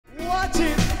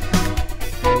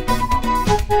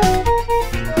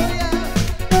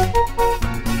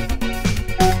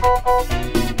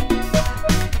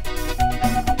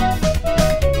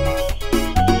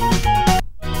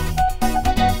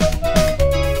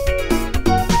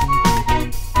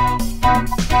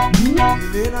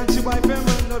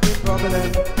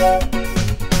problem.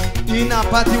 In a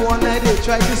party one night they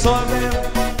try to solve them.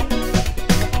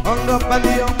 Hung up on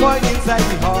the young boy inside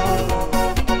the hall.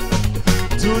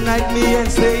 Tonight me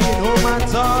ain't staying home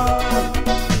at all.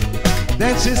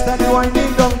 Then she started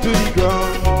winding down to the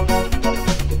ground,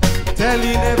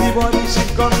 telling everybody she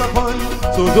comes upon,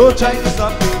 so don't try to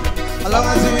stop me. As long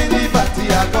as you in the party,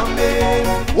 I come in.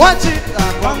 Watch it, I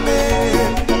come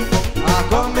in. I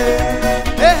come in.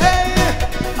 Hey, hey.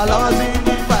 As long as you in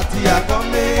the party, I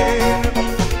come in.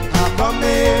 I come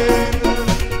in.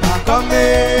 I come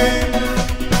in.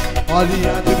 All you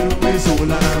have to do is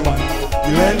hold on and wine.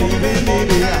 You ain't leaving in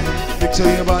the line. Make sure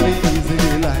your body is in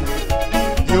the line.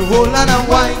 You hold on and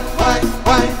wine, wine,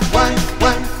 wine, wine,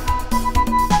 wine.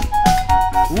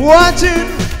 Watching,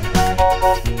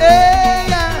 hey,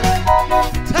 yeah.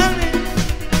 Tell me.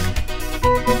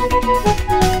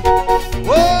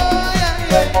 Oh, yeah,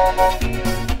 yeah.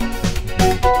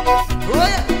 Oh,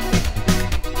 yeah.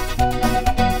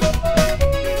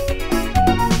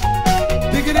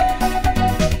 Digging it.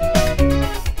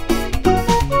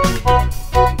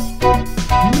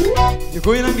 You're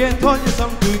going and get all your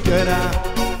song together,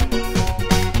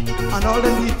 and all the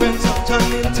defense of John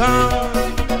in town.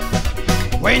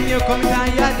 When you come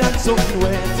tired and soaking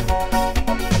wet,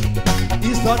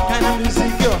 it's that kind of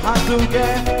music you have to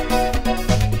get.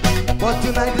 But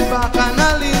tonight is back and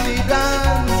I'll in the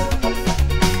dance.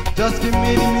 Just give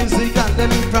me the music and let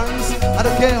me prance. I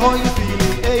don't care how you feel,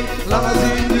 hey. As long as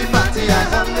you in the party, I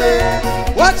come there.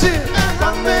 Watch it, I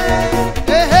come there.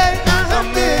 Hey, hey, I come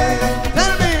there.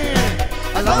 Tell me.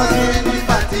 As long as you in the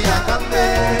party, I come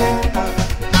there.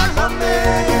 I come there.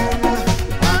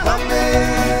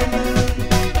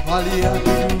 All you have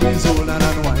to do is hold on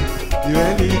and wine. You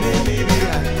ain't leaving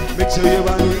behind. Make sure your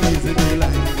body is in the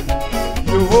line.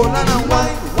 You hold on and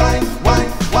wine, wine,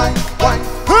 wine, wine, wine.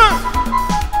 Huh!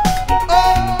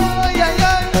 Oh, yeah,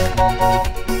 yeah.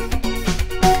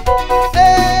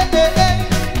 Hey, hey, hey.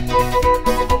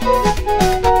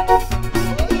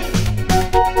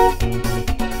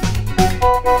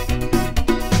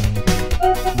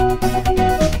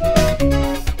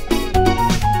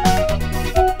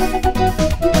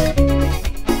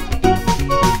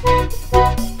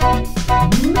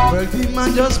 Well, the man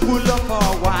just pull up for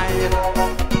a while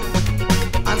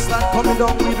and start coming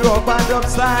down with rubber duck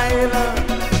style.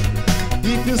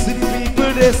 If you see the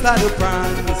people, they start to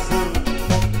prance.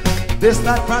 They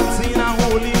start prancing and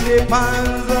holding their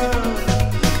pants.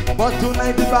 But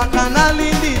tonight the bacchanal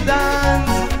in the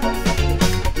dance.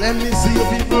 Let me see you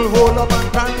people hold up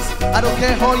and prance. I don't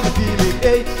care how you feel it,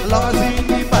 hey. As long as you in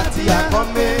the party, I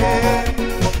come in.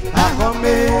 I come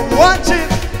in. Watch it.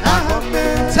 I come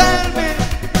in. Tell me.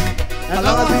 As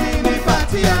long as you in the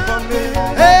party, I come in.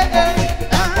 Hey, hey,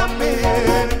 I come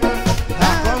in. I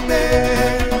come in.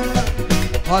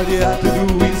 All you have to do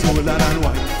is hold on and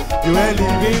wine. You ain't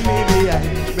leaving me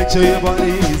behind. Make sure your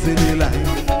body is in the line.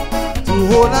 To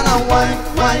hold on and wine,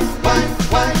 wine, wine,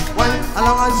 wine, wine. As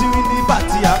long as you in the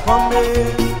party, I come in.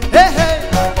 Hey, hey,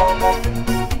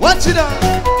 watch it out.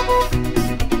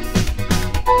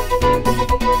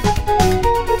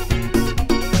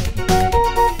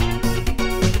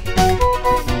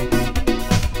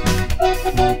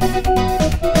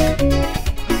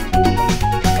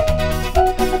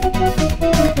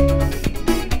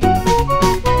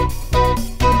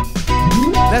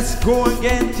 Let's go and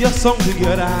get your song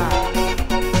together,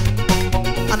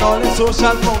 and all the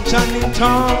social function in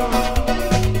town.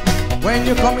 When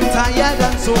you're coming tired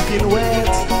and soaking wet,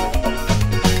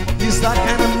 it's that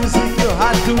kind of music you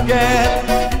had to get.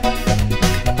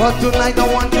 But tonight I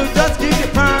want you just give me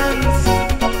pants.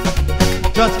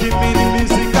 Just give me the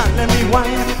music and let me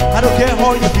whine. I don't care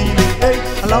how you feel it, hey.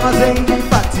 As long as I'm in the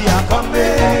party, I come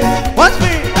in. Watch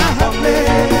me, I come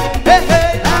in. Hey,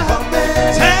 hey, I come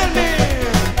in. Tell me.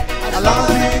 As long as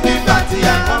I'm in the party,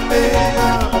 I come in.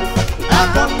 I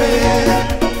come in.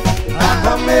 I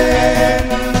come in.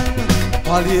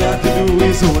 All you have to do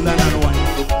is hold on and wine.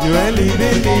 You ain't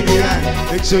leaving me behind.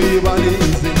 Make sure your body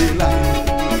is in the line.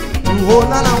 To hold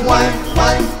on and wine,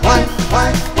 wine, wine,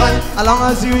 wine, wine. As long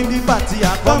as you in the party,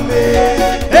 I come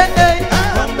in. Hey, hey, I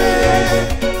come in.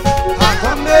 I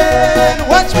come in.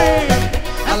 Watch me.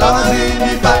 As long as you in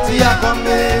the party, I come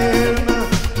in.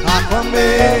 I come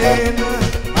in.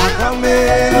 I come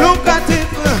in. Look at it.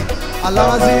 As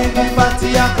long as you in the party,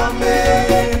 I come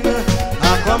in. I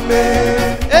come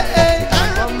in. Hey, hey, I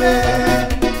come in.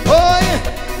 Oh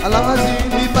yeah. As long as you in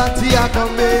the party, I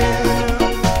come in.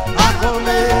 I come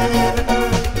in.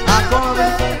 I come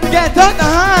in. Get out the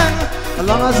hand. As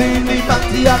long as you in the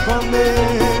party, I come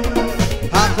in.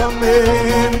 I come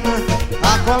in. I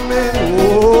come in.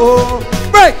 Oh.